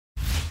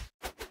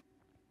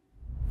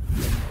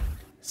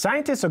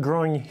Scientists are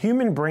growing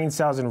human brain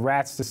cells in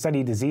rats to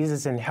study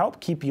diseases and help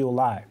keep you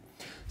alive.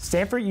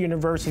 Stanford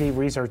University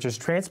researchers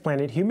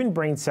transplanted human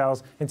brain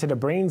cells into the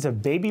brains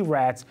of baby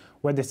rats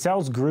where the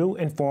cells grew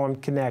and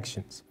formed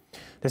connections.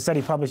 The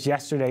study published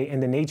yesterday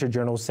in the Nature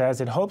journal says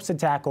it hopes to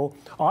tackle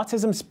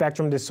autism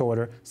spectrum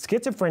disorder,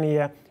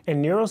 schizophrenia,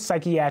 and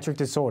neuropsychiatric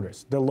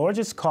disorders, the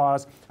largest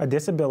cause of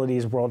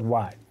disabilities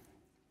worldwide.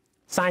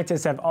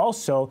 Scientists have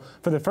also,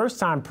 for the first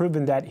time,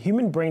 proven that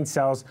human brain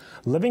cells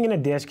living in a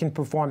dish can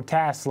perform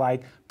tasks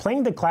like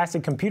playing the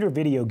classic computer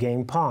video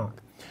game Pong.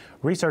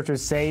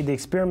 Researchers say the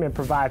experiment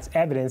provides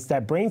evidence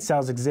that brain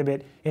cells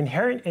exhibit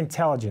inherent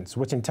intelligence,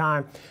 which in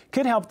time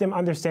could help them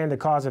understand the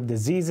cause of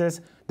diseases,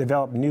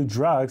 develop new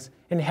drugs,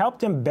 and help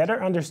them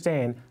better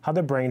understand how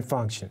the brain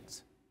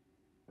functions.